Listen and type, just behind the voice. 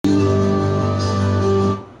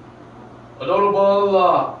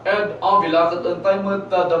Colonel Ed Avila katantay mo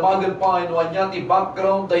damagan pa inuan niya ti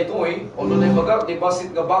background daytoy o nunay baga ti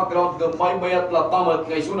basit nga background nga may mayat latamat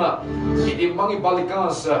nga isuna iti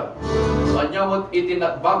mangibalikas anya mo iti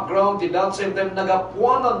background ti that same time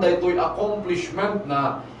nagapuanan daytoy accomplishment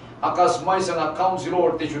na akas may sang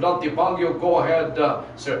councilor ti syudad ti Baguio. Go ahead,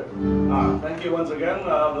 sir. Thank you once again,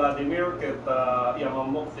 Vladimir, ket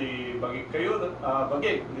yamamok ti bagik kayo,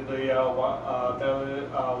 bagik dito'y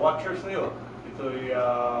watchers niyo, dito'y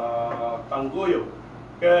tangguyo.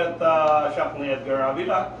 Ket siya ni Edgar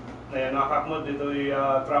Avila, na nakakmod dito'y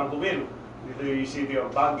Tranquil, dito'y city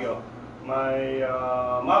of Baguio. My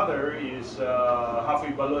mother is half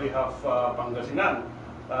Ibaloy, half Pangasinan.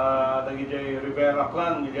 Dagijay Rivera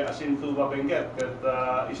clan, dagijay Asintuba Benguet, ket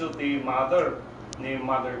iso ti mother ni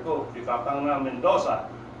mother ko, ti tatang na Mendoza,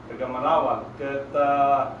 taga Malawag. Ket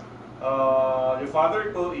the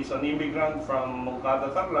father ko is an immigrant from Moncada,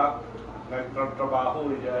 Tarlac,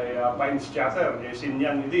 nagtrabaho dagijay Pines Chatter, dagijay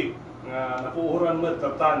Sinyan idi, nga napuuran mo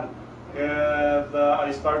tatan. Ket I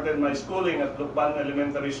started my schooling at Lukban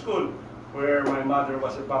Elementary School, where my mother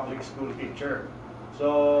was a public school teacher.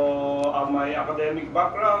 So, my academic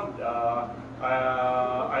background,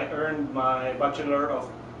 I earned my Bachelor of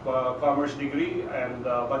Commerce degree and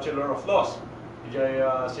Bachelor of Laws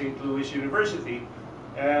at St. Louis University.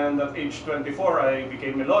 And at age 24, I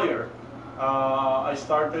became a lawyer. I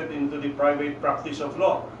started into the private practice of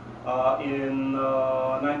law in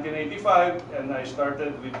 1985, and I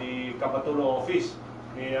started with the Kapatulo office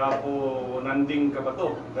ni Apo Nanding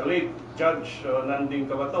Kabato, the late Judge Nanding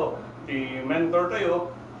Kabato. The mentor tayo,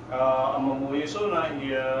 ang mamuhay na,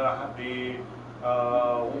 the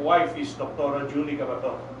wife is Dr. Julie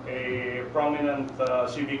Kabato, a prominent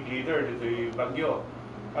civic leader dito Baguio.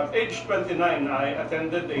 At age 29, I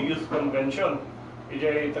attended a youth convention in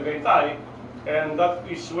Tagaytay, and that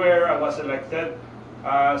is where I was elected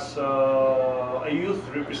as a youth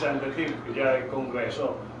representative in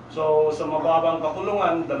Kongreso. So sa mababang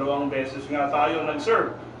kakulungan, 2 beses nga tayo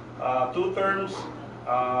nag-serve, 2 terms,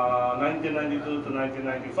 1992 to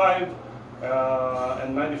 1995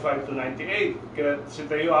 and 95 to 98. Ket si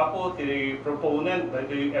tayo apo ti proponent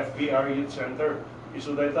dito yung FBR Youth Center.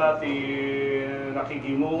 Isu data ti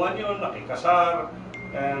nakigimungan yun, nakikasar,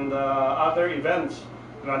 and other events,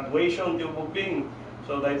 graduation ti ubing.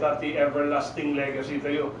 So data ti everlasting legacy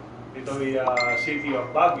tayo dito yung city of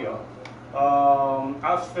Baguio.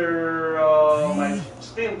 After my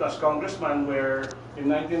stint as congressman, where in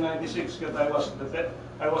 1996, I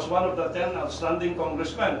was one of the 10 outstanding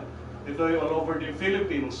congressmen dito all over the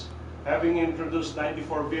Philippines, having introduced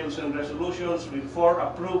 94 bills and resolutions with 4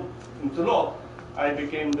 approved into law. I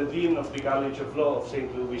became the Dean of the College of Law of St.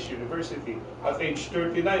 Louis University. At age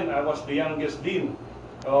 39, I was the youngest Dean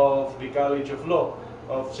of the College of Law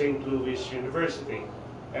of St. Louis University.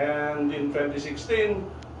 And in 2016,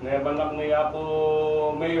 nabanak niya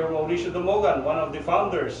po Mayor Mauricio Dumogan, one of the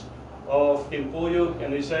founders of Timpuyog,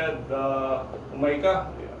 and he said, umay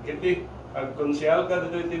ka, kiti, agkonsyal ka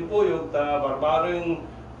dito yung Timpuyog, ta barbaring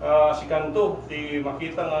si Kanto, ti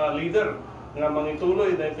makita nga leader, nga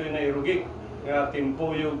mangituloy na ito yung nairugik, nga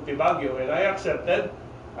Timpuyog, ti Baguio. And I accepted,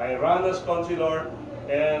 I ran as councilor,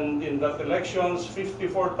 and in that elections,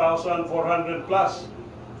 54,400 plus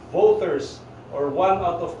voters, or 1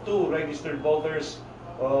 out of 2 registered voters,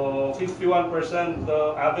 51%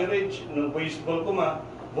 average ng baseball ko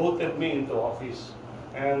voted me into office.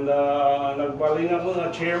 And nagbaling ako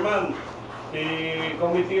na chairman the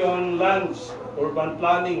Committee on Lands, Urban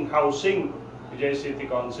Planning, Housing, the City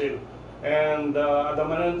Council. And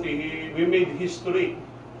we made history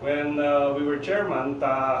when we were chairman.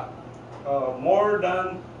 More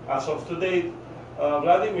than, as of today,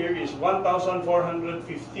 Vladimir, is 1,450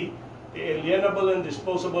 alienable and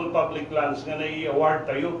disposable public lands nga nai-award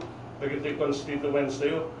tayo, nagito'y constituents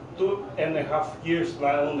tayo, 2.5 years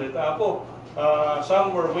lang dito. Apo,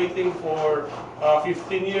 some were waiting for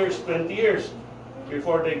 15 years, 20 years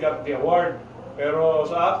before they got the award. Pero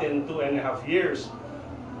sa atin, 2.5 years.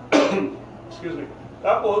 Excuse me.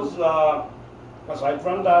 Tapos, aside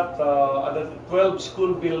from that, 12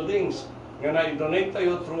 school buildings nga na-donate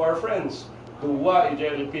tayo through our friends. Duwa,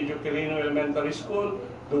 Elpidio Quirino Elementary School,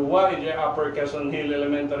 Duwa, Upper Quezon Hill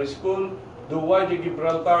Elementary School, Duwa,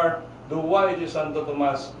 Gibraltar, Duwa, Santo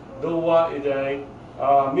Tomas, Duwa,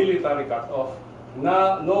 military cut-off.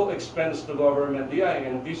 No expense to government DI,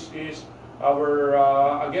 and this is our,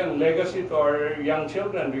 again, legacy to our young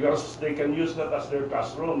children because they can use that as their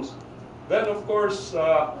classrooms. Then, of course,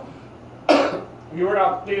 we were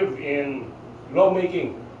active in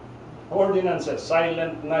lawmaking, ordinances,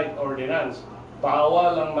 silent night ordinance.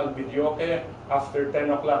 Bawal ang mag-videoke after 10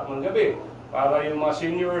 o'clock ng gabi. para yung mga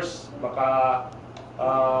seniors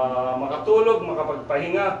makatulog,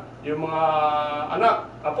 makapagpahinga, yung mga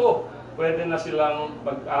anak, apo, pwede na silang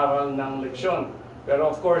mag-aral ng leksyon.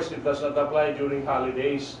 Pero of course, it does not apply during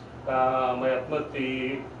holidays. Mayatmat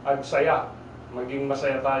agsaya, maging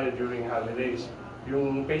masaya tayo during holidays.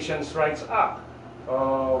 Yung Patients' Rights Act,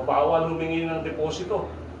 bawal humingi ng deposito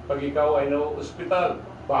pag ikaw ay na-hospital.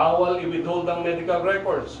 Bawal i-withhold ang medical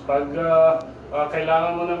records pag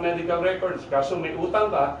kailangan mo ng medical records. Kaso may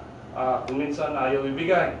utang ka, kung minsan ayaw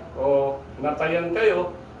ibigay. O natayan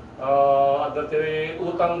kayo, at dati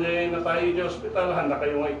utang din na tayo sa hospital, handa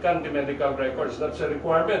kayong ikan the medical records. That's a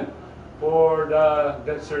requirement for the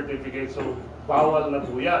death certificate. So, bawal na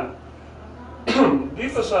po yan.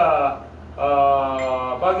 Dito sa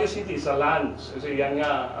Baguio City, sa lands, kasi yan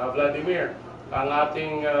nga, Vladimir, ang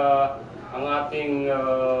ating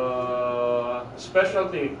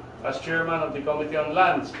specialty as chairman of the Committee on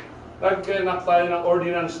Lands, nag-enact tayo ng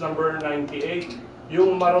Ordinance number 98,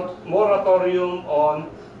 yung moratorium on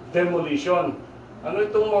demolition. Ano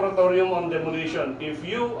itong moratorium on demolition? If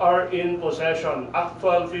you are in possession,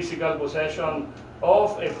 actual physical possession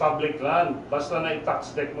of a public land, basta na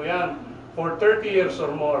i-tax deck mo yan, for 30 years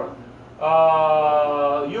or more,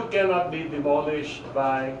 you cannot be demolished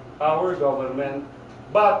by our government,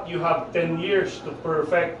 but you have 10 years to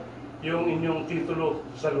perfect yung inyong titulo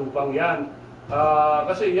sa lupang yan.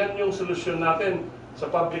 Kasi yan yung solusyon natin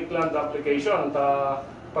sa public land application.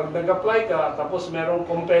 Pag nag-apply ka, tapos merong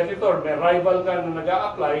competitor, may rival ka na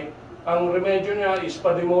nag-a-apply, ang remedyo niya is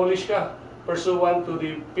pa-demolish ka pursuant to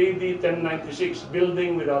the PD 1096,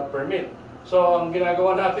 Building Without Permit. So, ang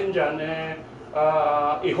ginagawa natin dyan,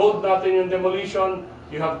 i-hold natin yung demolition,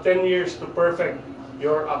 you have 10 years to perfect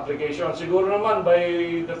your application. Siguro naman, by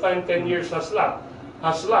the time 10 years has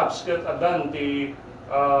lapsed, adan ti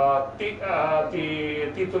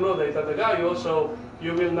titulo da itadagayo, so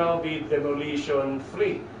you will now be demolition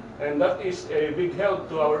free. And that is a big help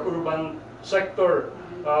to our urban sector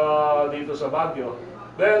dito sa Baguio.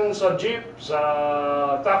 Then sa jeep, sa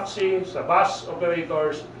taxi, sa bus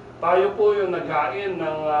operators, tayo po yung naghain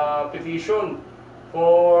ng petition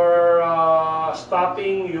for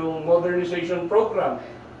stopping yung modernization program.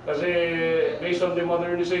 Kasi based on the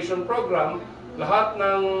modernization program, lahat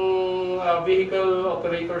ng vehicle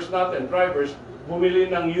operators natin, drivers, bumili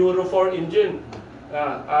ng Euro 4 engine.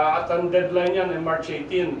 At ang deadline yan ay March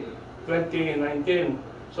 18, 2019.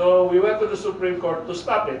 So we went to the Supreme Court to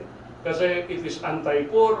stop it kasi it is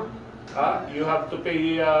anti-poor. You have to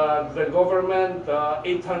pay the government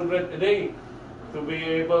 800 a day to be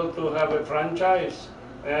able to have a franchise.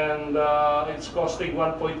 And it's costing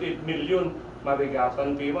 1.8 million.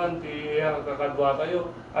 Marigatan piman, kakadwa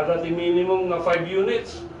tayo. At at minimum na 5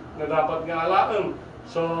 units na dapat nga alaan.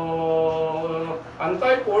 So,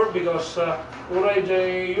 anti-poor because uray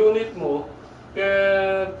jay unit mo,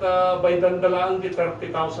 ket by dandalaan di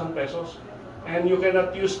 30,000 pesos. And you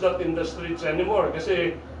cannot use that in the streets anymore.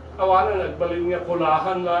 Kasi, awanan, nagbalin nga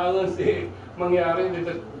kulahan lang mangyari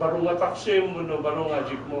dito. Barong nga taxi mo, barong nga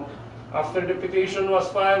jeep mo. After the petition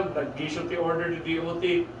was filed, nag-issue the order to DOT,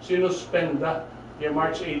 sinuspenda yung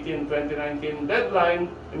March 18, 2019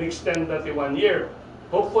 deadline and extend that to 1 year.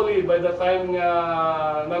 Hopefully, by the time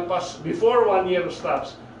nagpas, before 1 year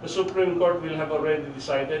stops, the Supreme Court will have already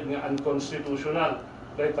decided nga unconstitutional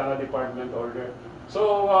dahil tanga department order.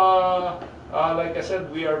 So, like I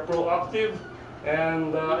said, we are proactive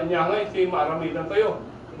and anya nga iti maaramidan tayo,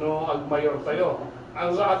 no agmayor tayo.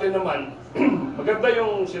 Ang sa atin naman, maganda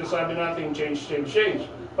yung sinasabi natin change,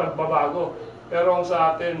 pagbabago. Pero ang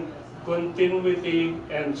sa atin, continuity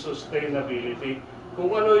and sustainability.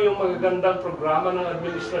 Kung ano yung magagandang programa ng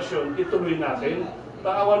administrasyon, ituloy natin.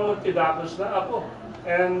 Taawan mo tidakos na ako.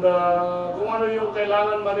 And kung ano yung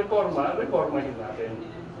kailangan ma-reforma, reformahin natin.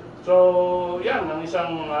 So, yan ang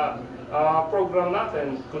isang program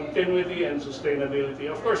natin, continuity and sustainability.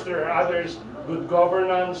 Of course, there are others, good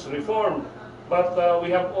governance, reform. But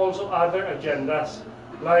we have also other agendas.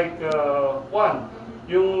 Like, one,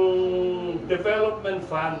 yung development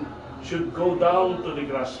fund should go down to the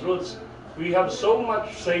grassroots. We have so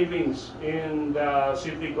much savings in the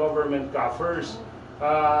city government coffers.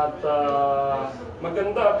 At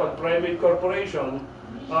maganda pag private corporation,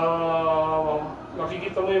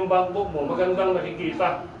 makikita mo yung bank book mo, magandang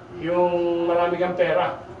nakikita yung marami kang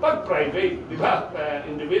pera. Pag private, di ba?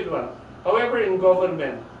 Individual. However, in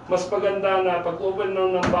government, mas maganda na pag-open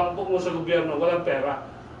ng bank book mo sa gobyerno, walang pera.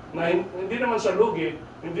 Na hindi naman sa lugi,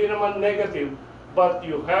 hindi naman negative, but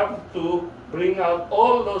you have to bring out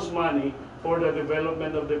all those money for the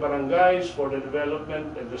development of the barangays, for the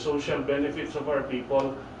development and the social benefits of our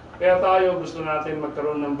people. Kaya tayo gusto natin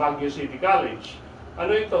magkaroon ng Baguio City College.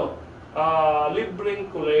 Ano ito?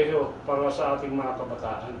 Libreng kolehiyo para sa ating mga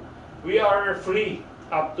kabataan. We are free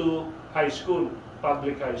up to high school,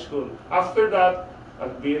 public high school. After that,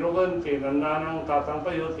 agbirogan, tinananang tatang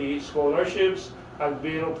tayo, scholarships,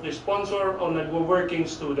 agbiro ti sponsor o nagwo-working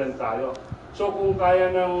student tayo. So kung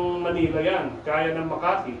kaya ng Manila yan, kaya ng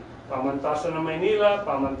Makati, pamantasan ng Maynila,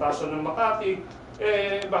 pamantasan ng Makati,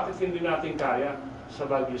 bakit hindi natin kaya sa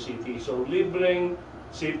Baguio City? So libreng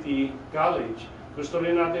city college. Gusto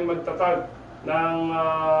rin natin magtatag ng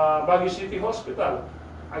Baguio City Hospital.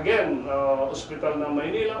 Again, hospital ng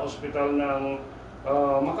Maynila, hospital ng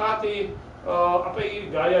Makati,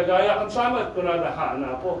 apay gaya-gaya kan samat kung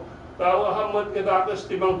nadahana po. Tao hamot nga dakas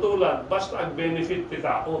timang tulad, basta ag-benefit ti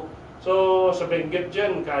tao. So sa Benguet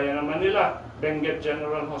dyan, kaya naman nila, Benguet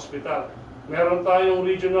General Hospital. Meron tayong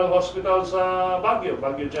regional hospital sa Baguio,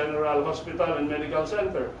 Baguio General Hospital and Medical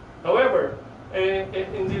Center. However,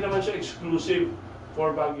 hindi naman siya exclusive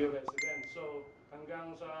for Baguio residents. So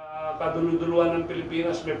hanggang sa kaduluduluan ng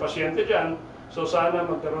Pilipinas may pasyente dyan, so sana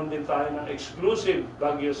magkaroon din tayo ng exclusive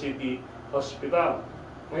Baguio City Hospital.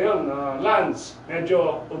 Ngayon, lands,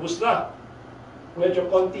 medyo ubos na. Medyo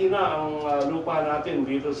konti na ang lupa natin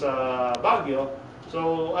dito sa Baguio.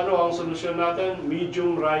 So, ano ang solusyon natin?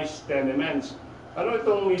 Medium rise tenements. Ano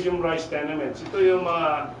itong medium rise tenements? Ito yung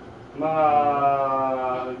mga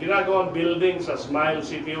ginagawang building sa Smile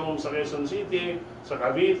City Home sa Quezon City, sa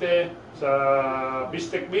Cavite, sa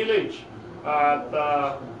Bistec Village. At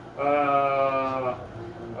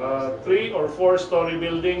 3 or 4 story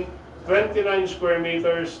building, 29 square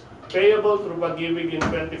meters, payable through pag-ibig in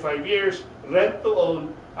 25 years, rent to own,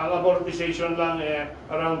 ang amortization lang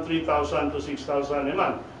around 3,000 to 6,000 a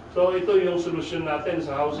month. So ito yung solusyon natin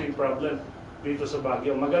sa housing problem dito sa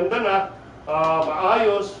Baguio. Maganda na,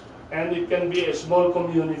 maayos, and it can be a small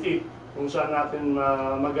community kung saan natin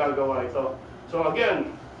magagawa ito. So again,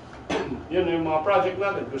 yun yung mga project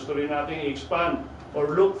natin. Gusto rin natin i-expand or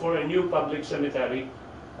look for a new public cemetery.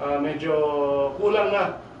 Medyo kulang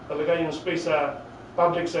na talaga yung space sa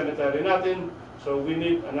public cemetery natin. So we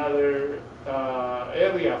need another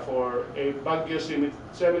area for a Baguio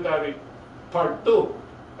Cemetery Part 2.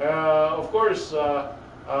 Of course,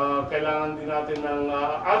 kailangan din natin ng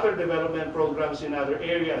other development programs in other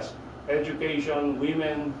areas, education,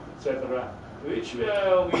 women, etc. Which we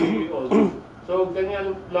all do. So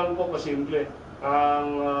ganyan lang po kasimple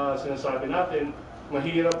ang sinasabi natin.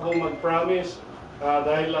 Mahirap po mag-promise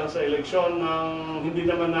dahil lang sa eleksyon ng hindi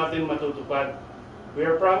naman natin matutupad. We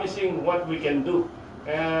are promising what we can do.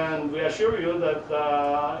 And we assure you that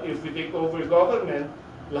if we take over government,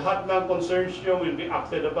 lahat ng concerns nyo will be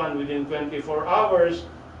acted upon within 24 hours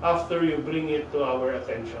after you bring it to our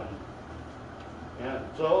attention. Yan.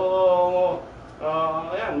 So,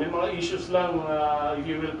 ayan, may mga issues lang, if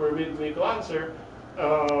you will permit me to answer,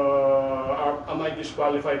 am I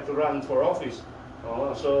disqualified to run for office?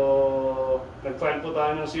 So, nag-file po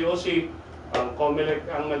tayo ng COC, ang COMELEC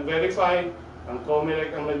ang nag-verify, ang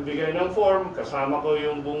COMELEC ang nagbigay ng form, kasama ko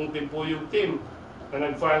yung buong team po yung team na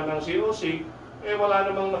nag-file ng COC, wala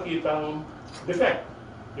namang nakitang defect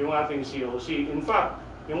yung ating COC. In fact,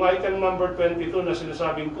 yung item number 22 na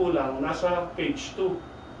sinasabing kulang, nasa page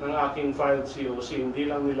 2 ng aking filed COC. Hindi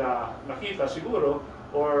lang nila nakita siguro,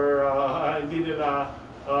 or hindi nila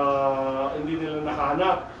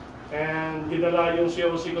nakahanap. And dinala yung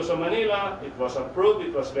COC ko sa Manila, it was approved,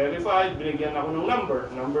 it was verified, binigyan ako ng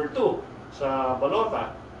number 2 sa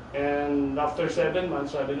balota. And after 7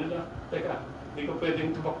 months, sabi nila, teka, hindi ko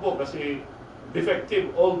pwedeng tumakbo kasi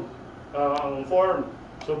defective, old ang form.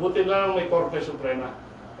 So buti lang may Korte Suprema.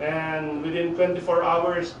 And within 24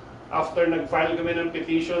 hours, after nag-file kami ng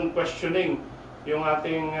petition questioning yung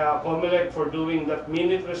ating COMELEC for doing that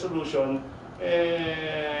minute resolution,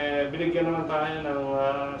 binigyan naman tayo ng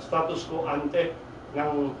status quo ante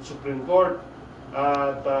ng Supreme Court.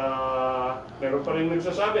 At meron pa rin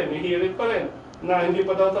nagsasabi, may hearing pa rin, na hindi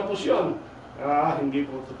pa daw tapos yun. Hindi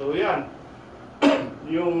po totoo yan.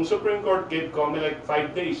 Yung Supreme Court gave COMELEC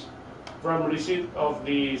 5 days from receipt of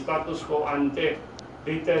the status quo ante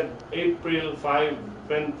dated April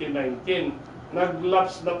 5, 2019.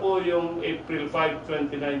 Nag-lapse na po yung April 5,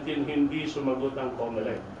 2019, hindi sumagot ang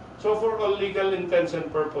COMELEC. So for all legal intents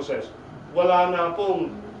and purposes, wala na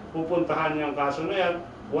pong pupuntahan yung kaso na yan.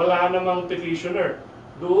 Wala namang petitioner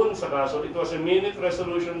doon sa kaso. It was a minute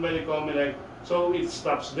resolution by the COMELEC, so it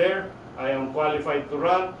stops there. I am qualified to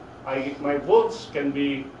run. My votes can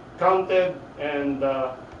be counted, and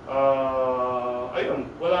ayun,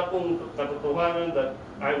 wala pong katotohanan that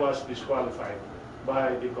I was disqualified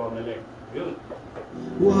by the COMELEC. Yun.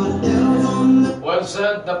 Well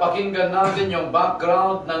said, napakinggan natin yung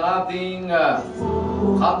background ng ating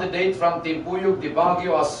candidate from Timpuyog de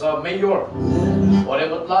Baguio as mayor.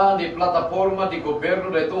 Olemot lang di plataforma di gobyerno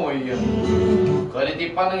na ito ay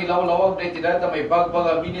kanitipan ng ilaw-lawag na itinata may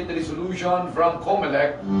bagbang minute resolution from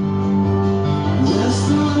COMELEC.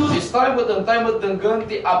 This time at ang time at danggan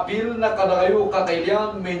ti appeal na kadakayo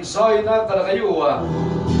kakailan mensahe na kadakayo.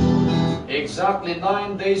 Exactly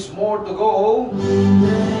 9 days more to go.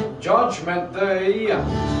 Judgment Day.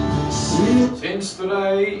 Since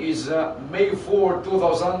today is May 4,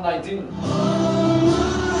 2019.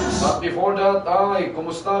 But before that,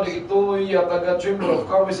 kumusta ito'y taga Chamber of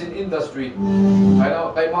Commerce and Industry.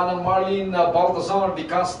 Kay Manang Marlene Baltasar de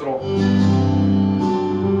Castro.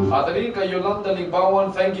 At rin kay Yolanda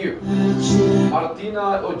Ligbawan, thank you.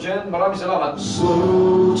 Martina Ojen, maraming salamat.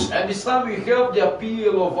 And this time we have the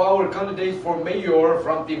appeal of our candidate for mayor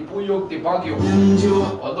from Timpuyog de Baguio,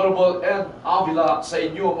 Honorable Ed Avila, sa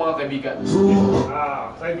inyo mga kaibigan.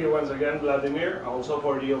 Thank you once again, Vladimir, also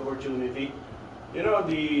for the opportunity. You know,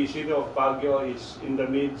 the city of Baguio is in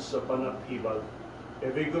the midst of an upheaval.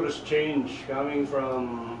 A vigorous change coming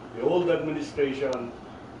from the old administration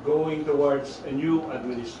going towards a new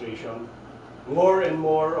administration. More and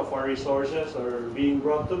more of our resources are being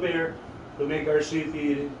brought to bear to make our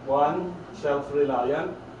city, one,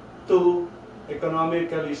 self-reliant, two,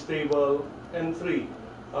 economically stable, and three,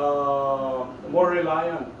 more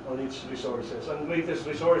reliant on its resources. Ang greatest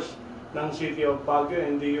resource ng city of Baguio,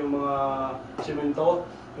 hindi yung mga simento,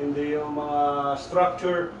 hindi yung mga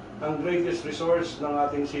structure. Ang greatest resource ng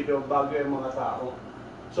ating city of Baguio ay mga tao.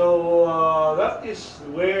 So that is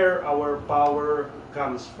where our power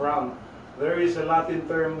comes from. There is a Latin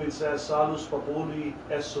term which says, salus populi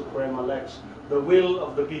est suprema lex. The will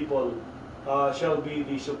of the people shall be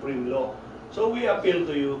the supreme law. So we appeal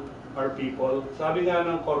to you, our people. Sabi nga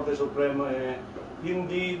ng Korte Suprema,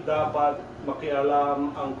 hindi dapat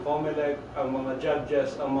makialam ang COMELEC, ang mga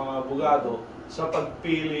judges, ang mga abogado sa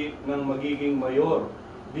pagpili ng magiging mayor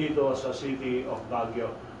dito sa City of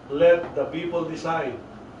Baguio. Let the people decide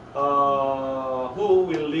who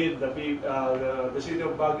will lead the city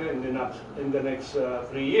of Baguio in the next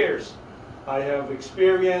 3 years. I have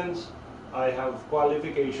experience, I have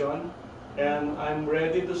qualification, and I'm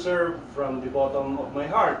ready to serve from the bottom of my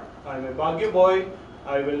heart. I'm a Baguio boy.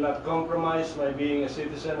 I will not compromise my being a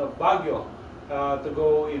citizen of Baguio to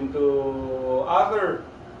go into other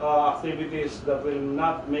activities that will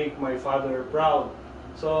not make my father proud.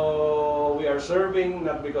 So we are serving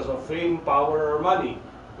not because of fame, power, or money.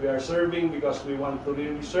 We are serving because we want to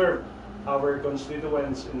really serve our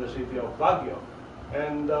constituents in the city of Baguio.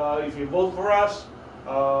 And if you vote for us,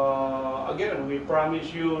 again, we promise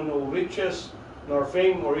you no riches, nor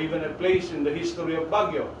fame, or even a place in the history of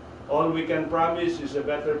Baguio. All we can promise is a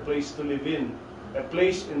better place to live in, a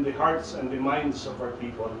place in the hearts and the minds of our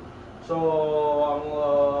people.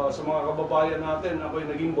 So, sa mga kababayan natin, ako'y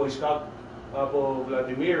naging Boy Scout po,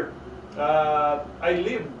 Vladimir. I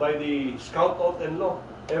live by the Scout oath and law.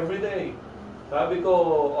 Every day. Sabi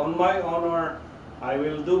ko, on my honor, I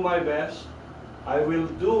will do my best. I will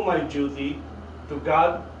do my duty to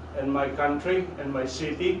God and my country and my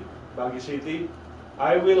city, Baguio City.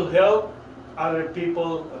 I will help other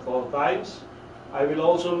people at all times. I will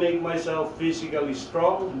also make myself physically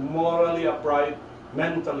strong, morally upright,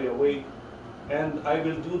 mentally awake. And I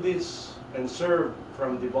will do this and serve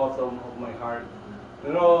from the bottom of my heart.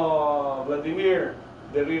 You know, Vladimir,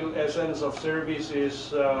 the real essence of service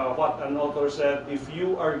is what an author said, if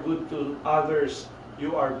you are good to others,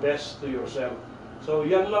 you are best to yourself. So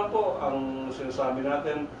yan lang po ang sinasabi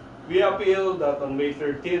natin. We appeal that on May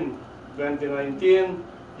 13, 2019,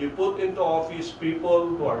 you put into office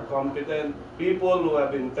people who are competent, people who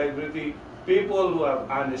have integrity, people who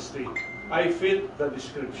have honesty. I fit the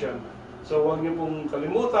description. So huwag niyo pong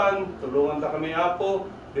kalimutan, tulungan na kami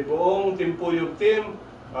Apo, di buong Timpuyog team.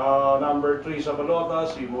 Number 3 sa balota,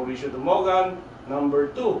 si Mauricio Dumogan.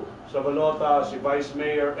 Number 2 sa balota, si Vice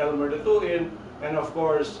Mayor Elmer Datuin. And of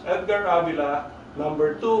course, Edgar Avila,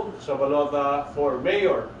 number 2 sa balota for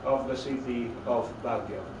Mayor of the City of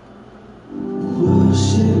Baguio.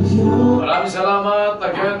 Maraming salamat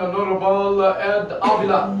again, Honorable Ed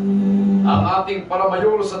Avila, ang ating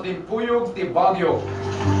paramayor sa Timpuyog de Baguio.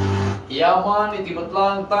 Iyaman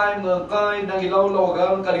itimatlang time ng kay ng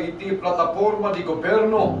ilaw-lawagan kaligiti plataforma di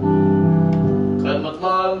gobyerno.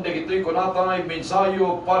 Kanmatlang dagito'y kunatay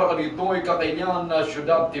mensayo para kanito'y kakainyan na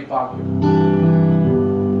syudad di Baguio.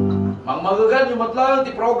 Ang magagan yung matlang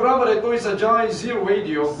ti programa rito'y sa Jai Zero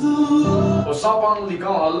Radio, usapang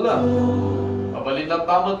legal. Mabalin na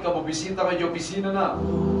tamat ka, mabisita kayo opisina na.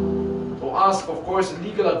 to ask, of course,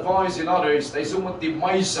 legal advice in others, ay sumunti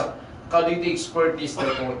may sa kaditi expertise na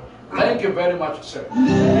ito. Thank you very much, sir.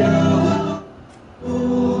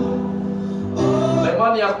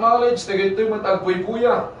 Layman, i-acknowledge, tagay ito yung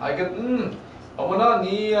matagbuy-buya. Ay kat, amo na,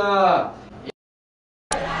 ni